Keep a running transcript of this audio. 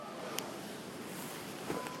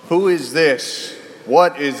Who is this?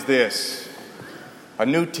 What is this? A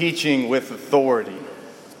new teaching with authority.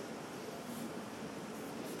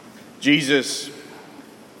 Jesus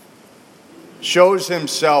shows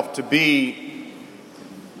himself to be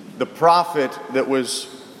the prophet that was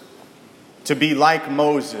to be like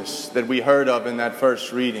Moses that we heard of in that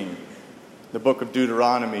first reading, the book of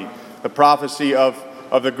Deuteronomy. The prophecy of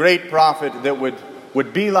the great prophet that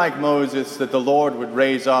would be like Moses, that the Lord would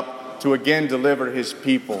raise up to again deliver his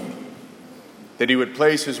people, that he would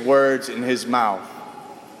place his words in his mouth.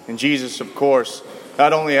 And Jesus, of course,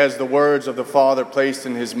 not only has the words of the Father placed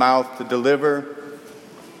in his mouth to deliver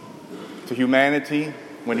to humanity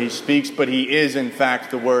when he speaks, but he is in fact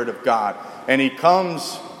the Word of God. And he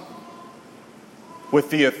comes with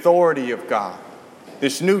the authority of God.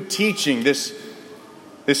 This new teaching, this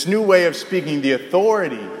new way of speaking, the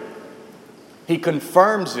authority, he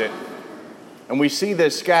confirms it. And we see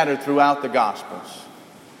this scattered throughout the Gospels.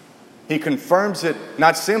 He confirms it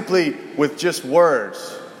not simply with just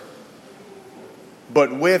words,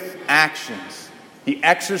 but with actions. He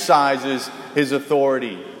exercises his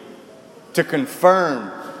authority to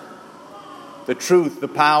confirm the truth, the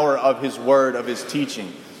power of his word, of his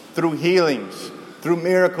teaching, through healings, through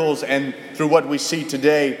miracles, and through what we see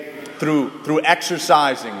today, through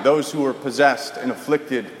exorcising those who are possessed and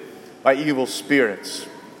afflicted by evil spirits.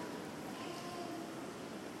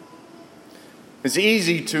 It's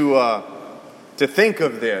easy to think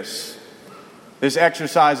of this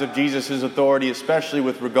exercise of Jesus' authority, especially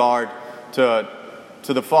with regard to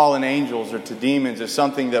the fallen angels or to demons, as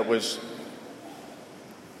something that was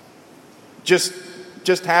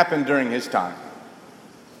just happened during his time.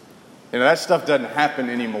 That stuff doesn't happen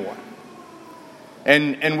anymore.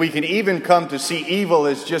 And we can even come to see evil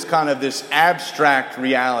as just kind of this abstract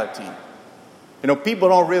reality. People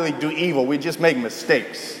don't really do evil. We just make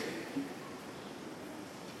mistakes.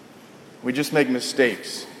 We just make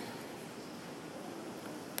mistakes.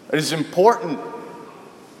 It is important.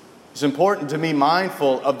 It's important to be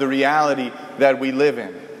mindful of the reality that we live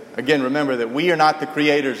in. Again, remember that we are not the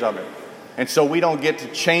creators of it. And so we don't get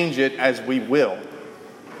to change it as we will.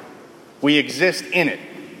 We exist in it.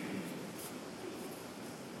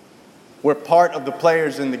 We're part of the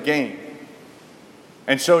players in the game.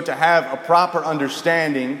 And so to have a proper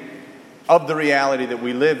understanding of the reality that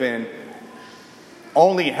we live in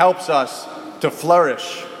only helps us to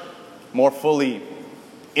flourish more fully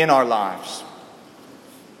in our lives.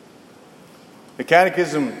 The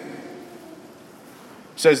Catechism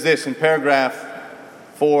says this in paragraph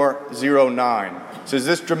 409. It says,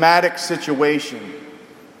 this dramatic situation,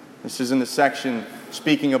 this is in the section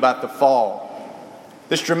speaking about the fall,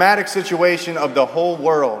 this dramatic situation of the whole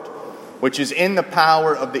world, which is in the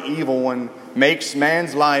power of the evil one, makes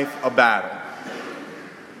man's life a battle.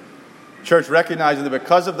 Church, recognizing that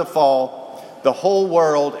because of the fall, the whole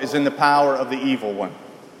world is in the power of the evil one.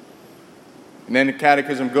 And then the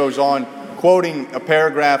Catechism goes on, quoting a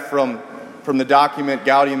paragraph from the document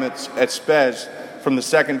Gaudium et Spes from the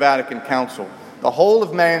Second Vatican Council. The whole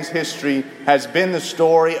of man's history has been the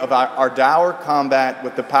story of our dour combat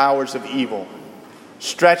with the powers of evil,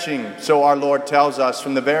 stretching, so our Lord tells us,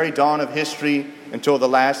 from the very dawn of history until the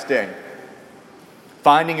last day.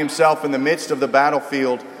 Finding himself in the midst of the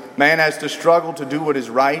battlefield, man has to struggle to do what is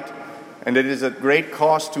right, and it is at great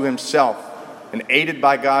cost to himself, and aided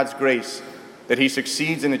by God's grace, that he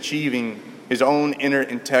succeeds in achieving his own inner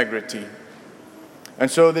integrity.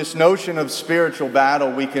 And so this notion of spiritual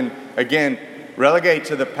battle we can, again, relegate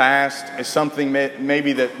to the past as something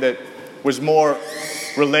maybe that was more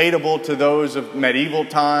relatable to those of medieval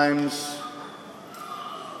times,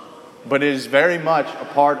 but it is very much a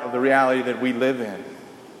part of the reality that we live in.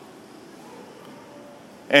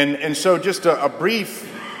 And so just a brief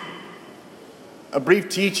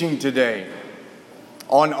teaching today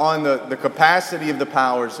on the capacity of the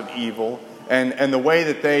powers of evil and the way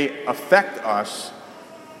that they affect us,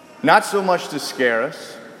 not so much to scare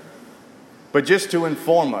us, but just to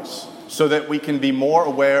inform us so that we can be more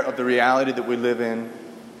aware of the reality that we live in,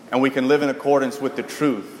 and we can live in accordance with the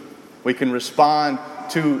truth. We can respond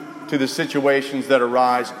to the situations that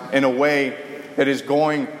arise in a way that is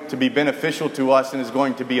going to be beneficial to us and is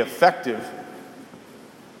going to be effective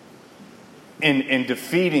in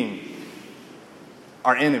defeating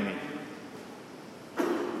our enemy.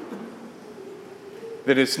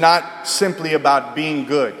 That it's not simply about being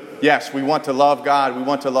good. Yes, we want to love God, we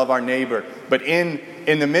want to love our neighbor, but in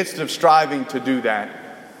the midst of striving to do that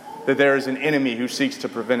there is an enemy who seeks to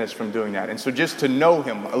prevent us from doing that. And so just to know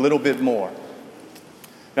him a little bit more.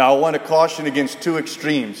 Now, I want to caution against two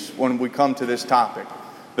extremes when we come to this topic.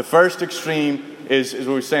 The first extreme is what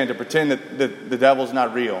we're saying, to pretend that the devil's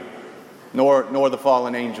not real, nor the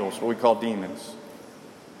fallen angels, what we call demons.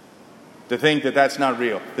 To think that that's not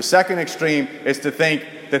real. The second extreme is to think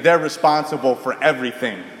that they're responsible for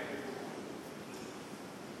everything.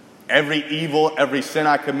 Every evil, every sin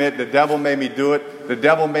I commit, the devil made me do it. The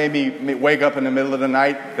devil made me wake up in the middle of the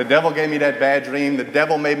night. The devil gave me that bad dream. The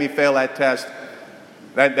devil made me fail that test.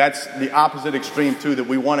 That's the opposite extreme too that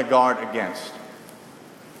we want to guard against.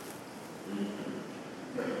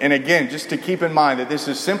 And again, just to keep in mind that this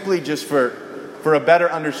is simply just for a better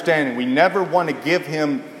understanding. We never want to give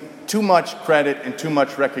him too much credit and too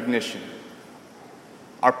much recognition.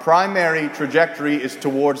 Our primary trajectory is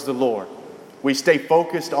towards the Lord. We stay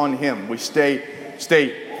focused on him. We stay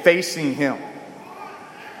facing him.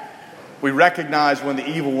 We recognize when the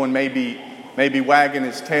evil one may be wagging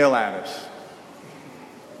his tail at us.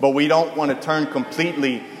 But we don't want to turn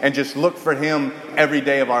completely and just look for him every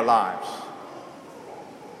day of our lives.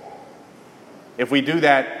 If we do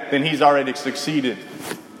that, then he's already succeeded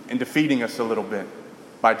in defeating us a little bit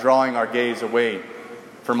by drawing our gaze away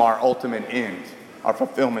from our ultimate end, our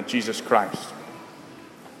fulfillment, Jesus Christ.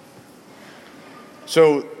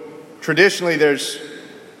 So traditionally there's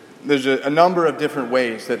a number of different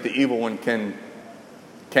ways that the evil one can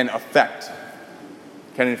affect,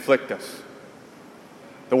 can inflict us.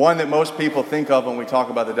 The one that most people think of when we talk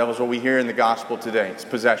about the devil is what we hear in the gospel today. It's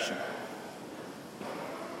possession.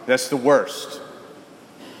 That's the worst.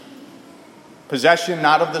 Possession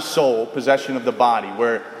not of the soul, possession of the body,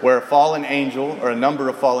 where a fallen angel or a number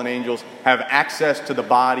of fallen angels have access to the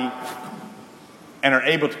body and are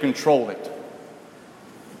able to control it.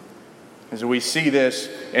 As we see this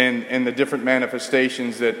in the different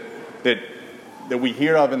manifestations that we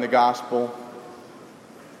hear of in the gospel,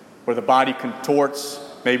 where the body contorts,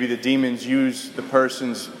 maybe the demons use the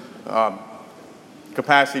person's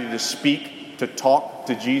capacity to speak, to talk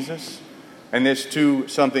to Jesus. And this too,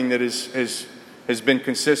 something that has been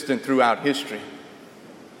consistent throughout history,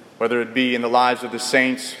 whether it be in the lives of the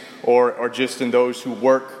saints or just in those who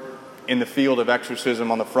work in the field of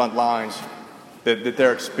exorcism on the front lines, that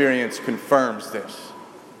their experience confirms this.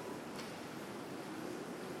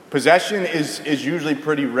 Possession is usually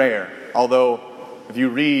pretty rare, although if you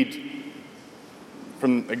read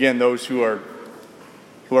from, again, those who are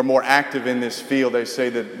more active in this field, they say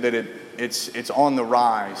that it's on the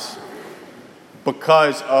rise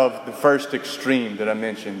because of the first extreme that I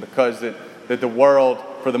mentioned, because that the world,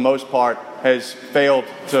 for the most part, has failed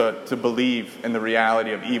to believe in the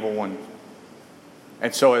reality of evil one,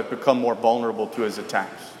 and so has become more vulnerable to his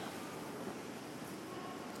attacks.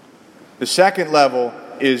 The second level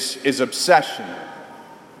is obsession.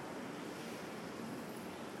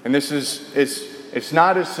 And this it's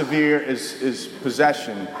not as severe as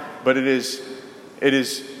possession, but it's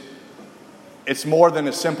more than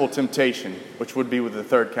a simple temptation, which would be with the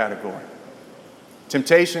third category.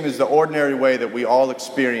 Temptation is the ordinary way that we all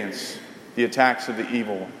experience the attacks of the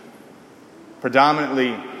evil one,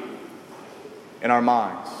 predominantly in our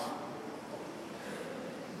minds.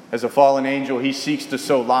 As a fallen angel, he seeks to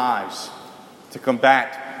sow lies to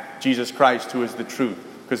combat Jesus Christ, who is the truth.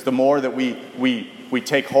 Because the more that we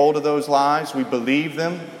take hold of those lies, we believe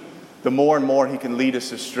them, the more and more he can lead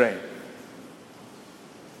us astray.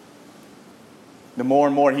 The more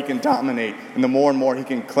and more he can dominate, and the more and more he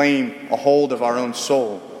can claim a hold of our own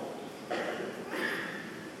soul.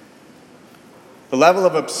 The level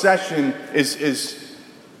of obsession is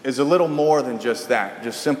a little more than just that,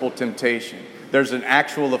 just simple temptation. There's an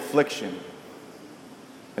actual affliction.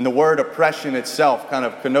 And the word oppression itself kind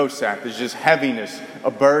of connotes that. There's just heaviness,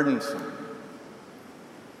 a burdensome.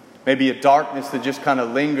 Maybe a darkness that just kind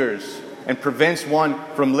of lingers and prevents one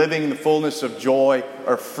from living in the fullness of joy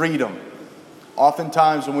or freedom.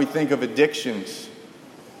 Oftentimes when we think of addictions,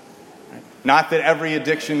 not that every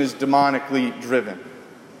addiction is demonically driven.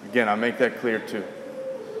 Again, I'll make that clear too.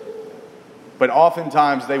 But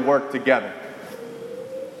oftentimes they work together.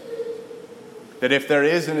 That if there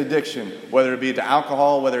is an addiction, whether it be to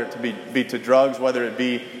alcohol, whether it be to drugs, whether it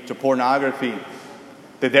be to pornography,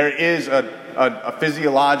 that there is a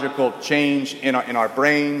physiological change in our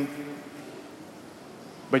brain.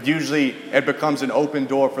 But usually it becomes an open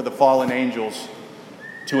door for the fallen angels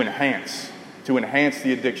to enhance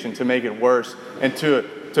the addiction, to make it worse, and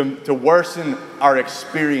to worsen our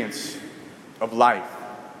experience of life.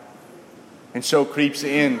 And so creeps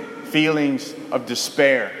in feelings of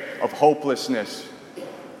despair, of hopelessness,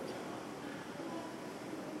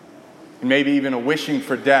 and maybe even a wishing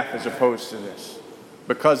for death as opposed to this,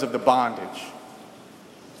 because of the bondage.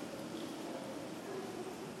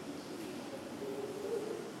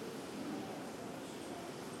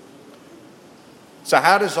 So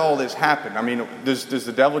how does all this happen? I mean, does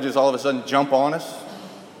the devil just all of a sudden jump on us?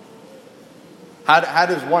 How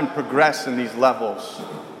does one progress in these levels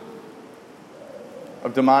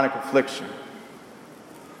of demonic affliction?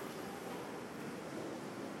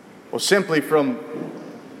 Well, simply from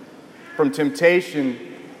temptation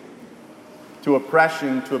to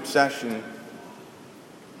oppression to obsession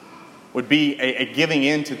would be a giving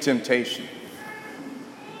in to temptation.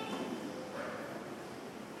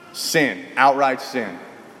 Sin, outright sin.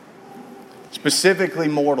 Specifically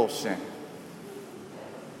mortal sin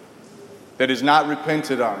that is not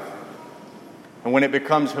repented of. And when it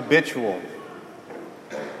becomes habitual,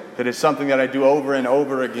 that is something that I do over and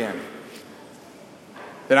over again,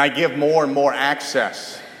 then I give more and more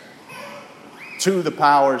access to the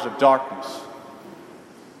powers of darkness.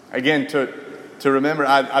 Again, to remember,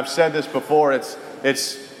 I've said this before, it's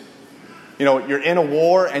you're in a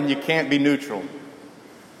war and you can't be neutral.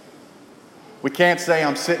 We can't say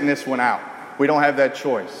I'm sitting this one out. We don't have that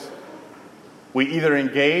choice. We either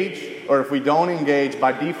engage, or if we don't engage,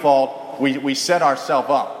 by default, we set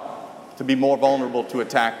ourselves up to be more vulnerable to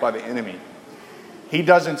attack by the enemy. He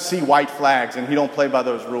doesn't see white flags, and he don't play by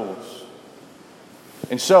those rules.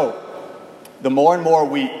 And so, the more and more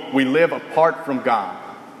we live apart from God,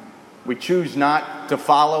 we choose not to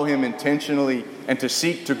follow Him intentionally and to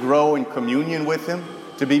seek to grow in communion with Him,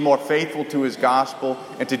 to be more faithful to His gospel,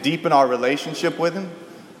 and to deepen our relationship with Him,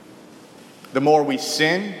 the more we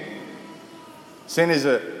sin. Sin is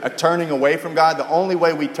a turning away from God. The only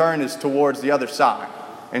way we turn is towards the other side.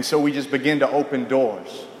 And so we just begin to open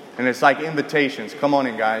doors. And it's like invitations. Come on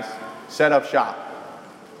in, guys. Set up shop.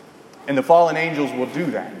 And the fallen angels will do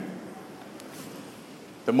that.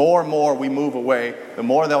 The more and more we move away, the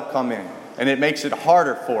more they'll come in. And it makes it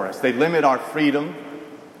harder for us. They limit our freedom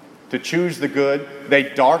to choose the good. They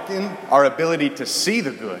darken our ability to see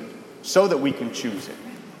the good so that we can choose it.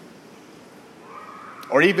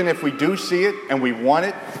 Or even if we do see it and we want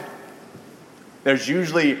it, there's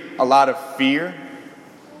usually a lot of fear.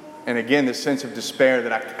 And again, this sense of despair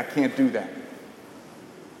that I can't do that.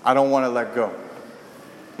 I don't want to let go.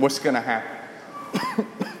 What's going to happen?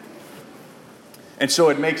 And so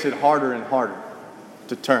it makes it harder and harder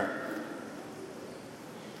to turn.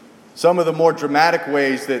 Some of the more dramatic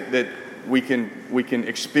ways that we can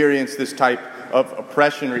experience this type of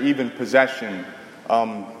oppression or even possession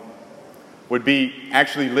would be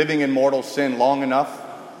actually living in mortal sin long enough,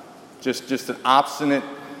 just an obstinance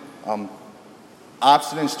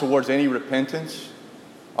towards any repentance.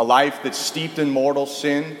 A life that's steeped in mortal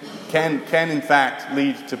sin can in fact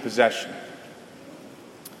lead to possession.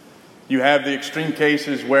 You have the extreme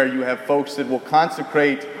cases where you have folks that will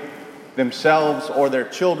consecrate themselves or their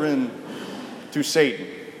children to Satan.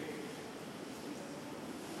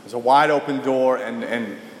 There's a wide open door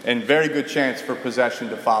and very good chance for possession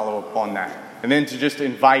to follow upon that. And then to just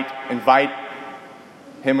invite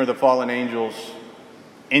him or the fallen angels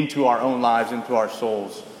into our own lives, into our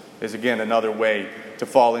souls, is again another way to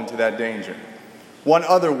fall into that danger. One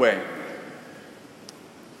other way,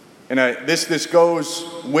 and this goes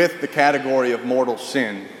with the category of mortal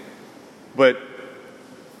sin, but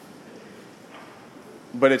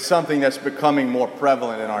it's something that's becoming more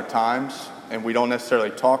prevalent in our times, and we don't necessarily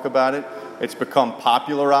talk about it. It's become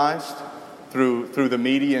popularized through the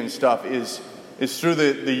media and stuff, is through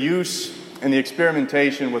the use and the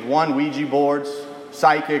experimentation with Ouija boards,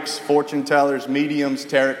 psychics, fortune tellers, mediums,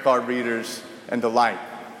 tarot card readers, and the like.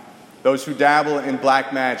 Those who dabble in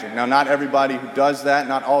black magic. Now, not everybody who does that,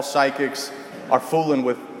 not all psychics are fooling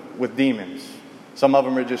with demons. Some of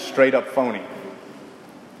them are just straight up phony.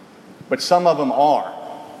 But some of them are.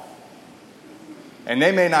 And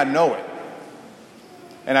they may not know it.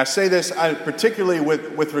 And I say this particularly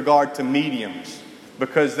with regard to mediums,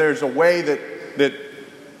 because there's a way that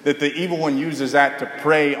the evil one uses that to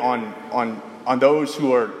prey on those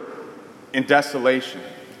who are in desolation.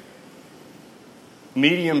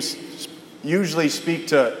 Mediums usually speak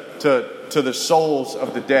to the souls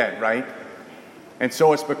of the dead, right? And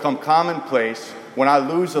so it's become commonplace when I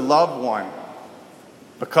lose a loved one,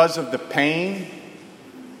 because of the pain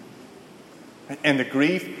and the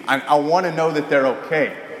grief, I want to know that they're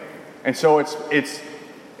okay. And so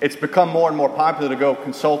it's become more and more popular to go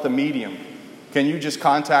consult a medium. Can you just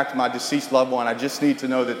contact my deceased loved one? I just need to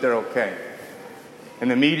know that they're okay. And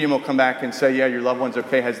the medium will come back and say, yeah, your loved one's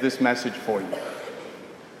okay, has this message for you.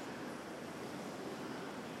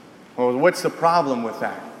 Well, what's the problem with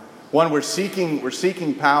that? One, we're seeking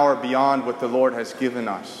power beyond what the Lord has given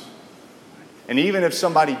us. And even if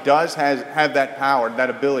somebody does have that power, that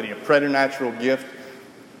ability, a preternatural gift,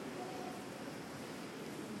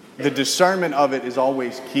 the discernment of it is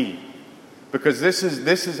always key. Because this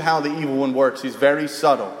is how the evil one works. He's very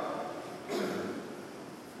subtle.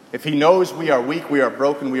 If he knows we are weak, we are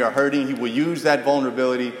broken, we are hurting, he will use that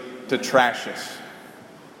vulnerability to trash us.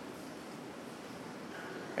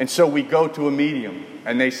 And so we go to a medium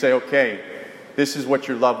and they say, okay, this is what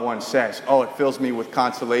your loved one says. Oh, it fills me with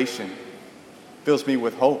consolation. Fills me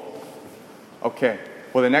with hope. Okay,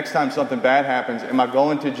 well, the next time something bad happens, am I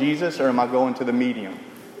going to Jesus or am I going to the medium?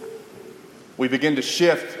 We begin to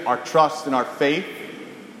shift our trust and our faith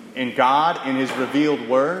in God, in His revealed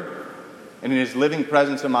Word, and in His living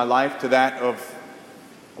presence in my life to that of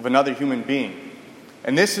another human being.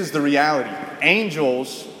 And this is the reality.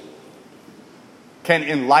 Angels can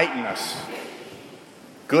enlighten us.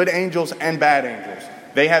 Good angels and bad angels.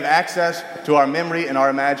 They have access to our memory and our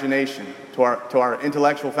imagination, to our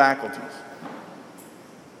intellectual faculties.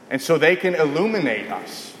 And so they can illuminate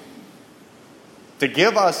us, to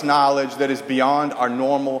give us knowledge that is beyond our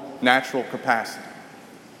normal, natural capacity.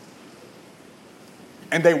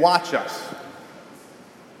 And they watch us.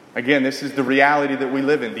 Again, this is the reality that we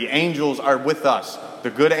live in. The angels are with us,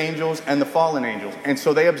 the good angels and the fallen angels. And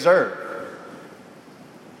so they observe.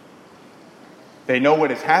 They know what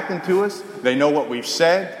has happened to us. They know what we've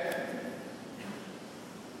said.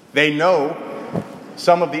 They know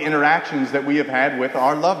some of the interactions that we have had with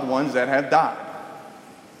our loved ones that have died.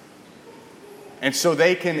 And so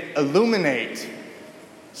they can illuminate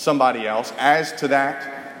somebody else as to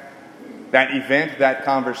that event, that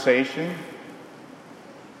conversation,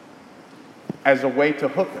 as a way to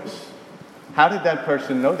hook us. How did that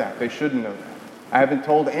person know that? They shouldn't know that. I haven't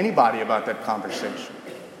told anybody about that conversation.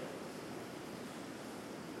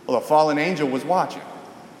 Well, a fallen angel was watching.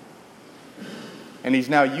 And he's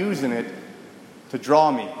now using it to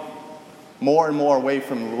draw me more and more away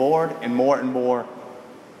from the Lord and more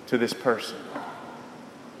to this person.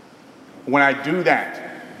 When I do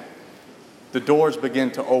that, the doors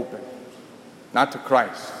begin to open. Not to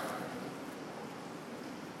Christ,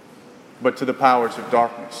 but to the powers of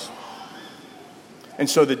darkness. And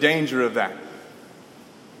so the danger of that.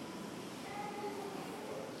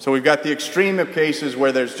 So we've got the extreme of cases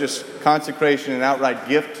where there's just consecration and outright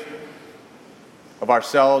gift of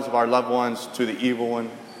ourselves, of our loved ones, to the evil one.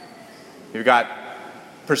 You've got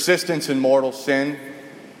persistence in mortal sin,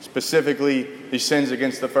 specifically the sins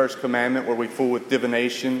against the first commandment where we fool with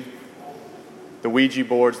divination, the Ouija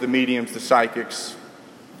boards, the mediums, the psychics.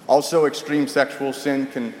 Also, extreme sexual sin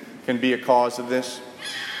can be a cause of this.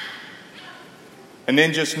 And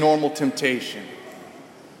then just normal temptation,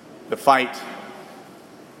 the fight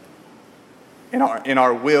in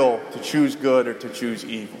our will to choose good or to choose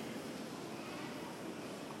evil.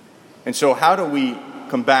 And so how do we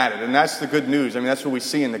combat it? And that's the good news. I mean, that's what we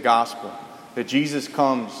see in the gospel, that Jesus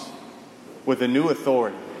comes with a new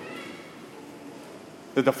authority.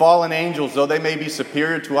 That the fallen angels, though they may be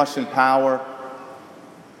superior to us in power,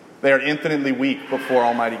 they are infinitely weak before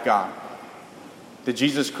Almighty God. That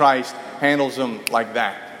Jesus Christ handles them like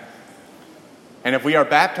that. And if we are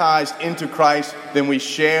baptized into Christ, then we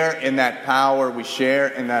share in that power, we share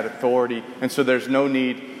in that authority, and so there's no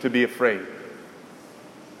need to be afraid.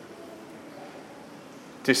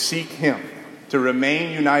 To seek Him, to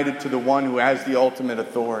remain united to the one who has the ultimate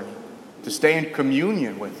authority, to stay in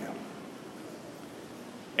communion with Him,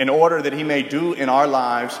 in order that He may do in our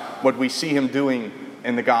lives what we see Him doing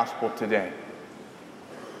in the gospel today.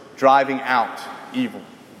 Driving out evil.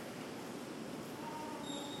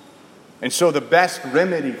 And so the best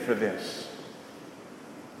remedy for this,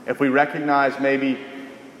 if we recognize maybe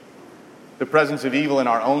the presence of evil in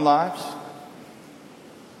our own lives,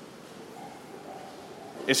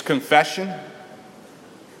 is confession,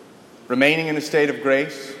 remaining in a state of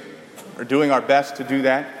grace, or doing our best to do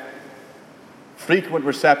that. Frequent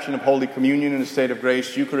reception of Holy Communion in a state of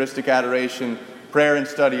grace, Eucharistic adoration, prayer and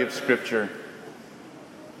study of Scripture,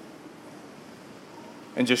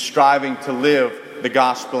 and just striving to live the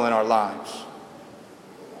gospel in our lives.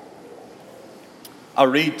 I'll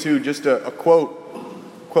read too just a quote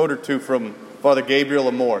or two from Father Gabriel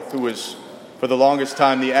Amorth, who was for the longest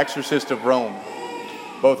time the exorcist of Rome,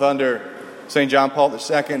 both under St. John Paul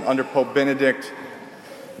II, under Pope Benedict,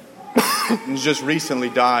 and just recently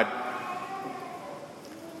died.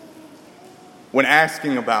 When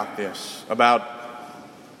asking about this, about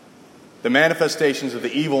the manifestations of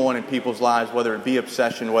the evil one in people's lives, whether it be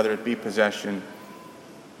obsession, whether it be possession,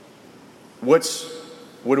 what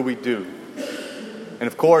do we do? And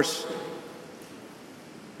of course,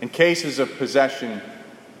 in cases of possession,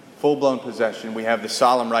 full-blown possession, we have the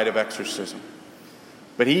solemn rite of exorcism.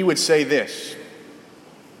 But he would say this. He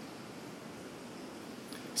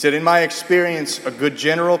said, in my experience, a good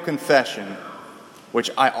general confession which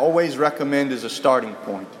I always recommend as a starting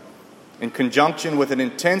point, in conjunction with an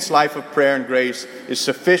intense life of prayer and grace, is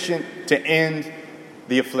sufficient to end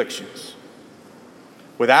the afflictions.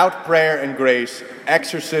 Without prayer and grace,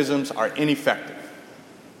 exorcisms are ineffective.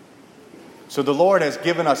 So the Lord has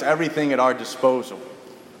given us everything at our disposal.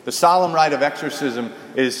 The solemn rite of exorcism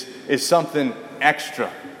is something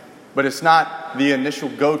extra, but it's not the initial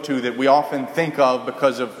go-to that we often think of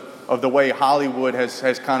because of the way Hollywood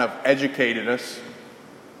has kind of educated us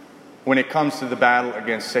when it comes to the battle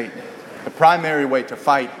against Satan. The primary way to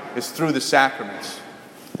fight is through the sacraments.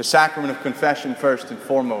 The sacrament of confession first and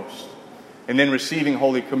foremost, and then receiving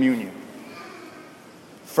Holy Communion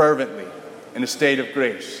fervently in a state of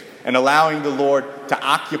grace, and allowing the Lord to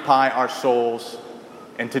occupy our souls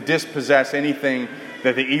and to dispossess anything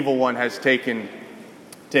that the evil one has taken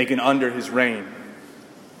under his reign.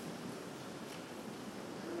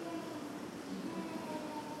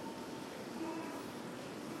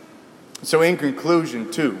 So in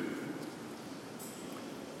conclusion, too,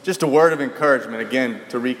 just a word of encouragement, again,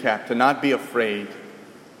 to recap, to not be afraid,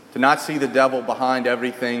 to not see the devil behind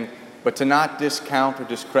everything, but to not discount or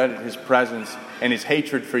discredit his presence and his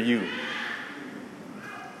hatred for you.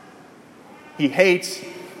 He hates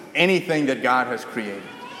anything that God has created.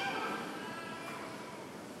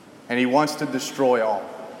 And he wants to destroy all.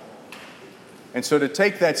 And so to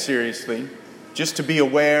take that seriously, just to be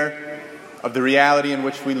aware of the reality in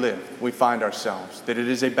which we live, we find ourselves, that it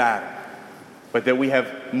is a battle, but that we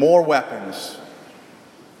have more weapons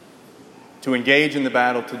to engage in the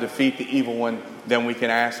battle to defeat the evil one than we can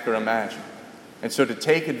ask or imagine. And so to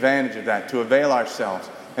take advantage of that, to avail ourselves,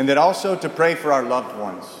 and then also to pray for our loved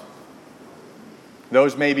ones.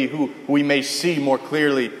 Those maybe who we may see more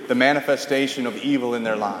clearly the manifestation of evil in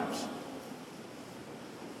their lives.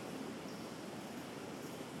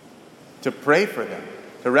 To pray for them,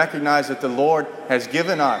 to recognize that the Lord has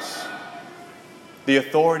given us the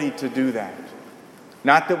authority to do that.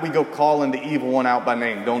 Not that we go calling the evil one out by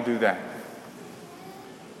name, don't do that.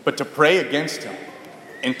 But to pray against him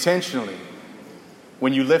intentionally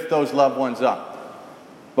when you lift those loved ones up.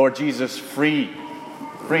 Lord Jesus, free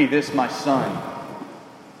this my son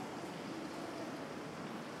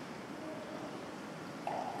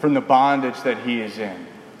from the bondage that he is in.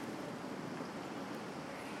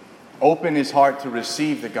 Open his heart to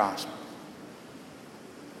receive the gospel.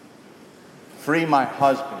 Free my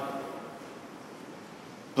husband.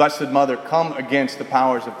 Blessed Mother, come against the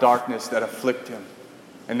powers of darkness that afflict him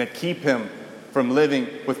and that keep him from living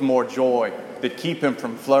with more joy, that keep him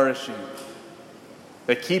from flourishing,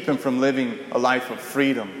 that keep him from living a life of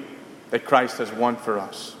freedom that Christ has won for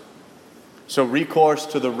us. So recourse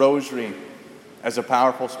to the rosary as a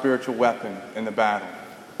powerful spiritual weapon in the battle.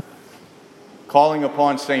 Calling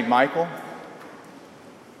upon St. Michael,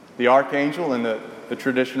 the archangel, and the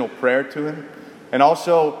traditional prayer to him, and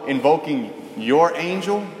also invoking your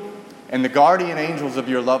angel and the guardian angels of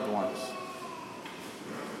your loved ones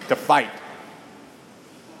to fight.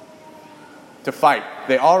 To fight.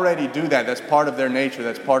 They already do that. That's part of their nature.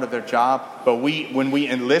 That's part of their job. But when we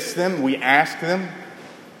enlist them, we ask them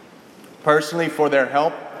personally for their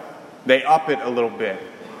help, they up it a little bit.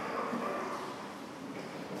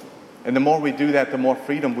 And the more we do that, the more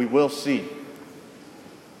freedom we will see.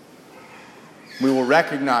 We will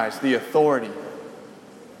recognize the authority,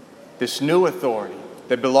 this new authority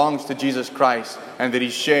that belongs to Jesus Christ and that he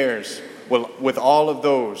shares with all of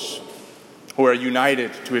those who are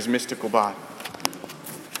united to his mystical body.